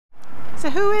So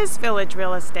who is Village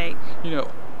Real Estate? You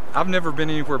know, I've never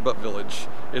been anywhere but Village.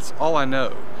 It's all I know.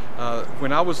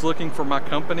 When I was looking for my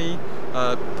company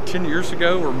 10 years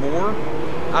ago or more,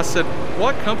 I said,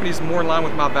 what company is more in line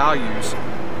with my values?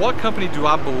 What company do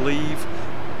I believe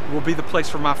will be the place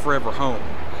for my forever home?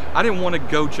 I didn't want to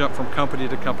go jump from company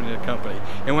to company to company.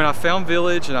 And when I found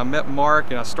Village and I met Mark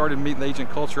and I started meeting the agent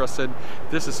culture, I said,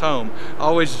 this is home. I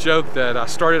always joke that I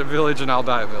started at Village and I'll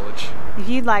die at Village. If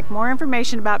you'd like more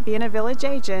information about being a Village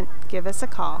agent, give us a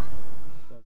call.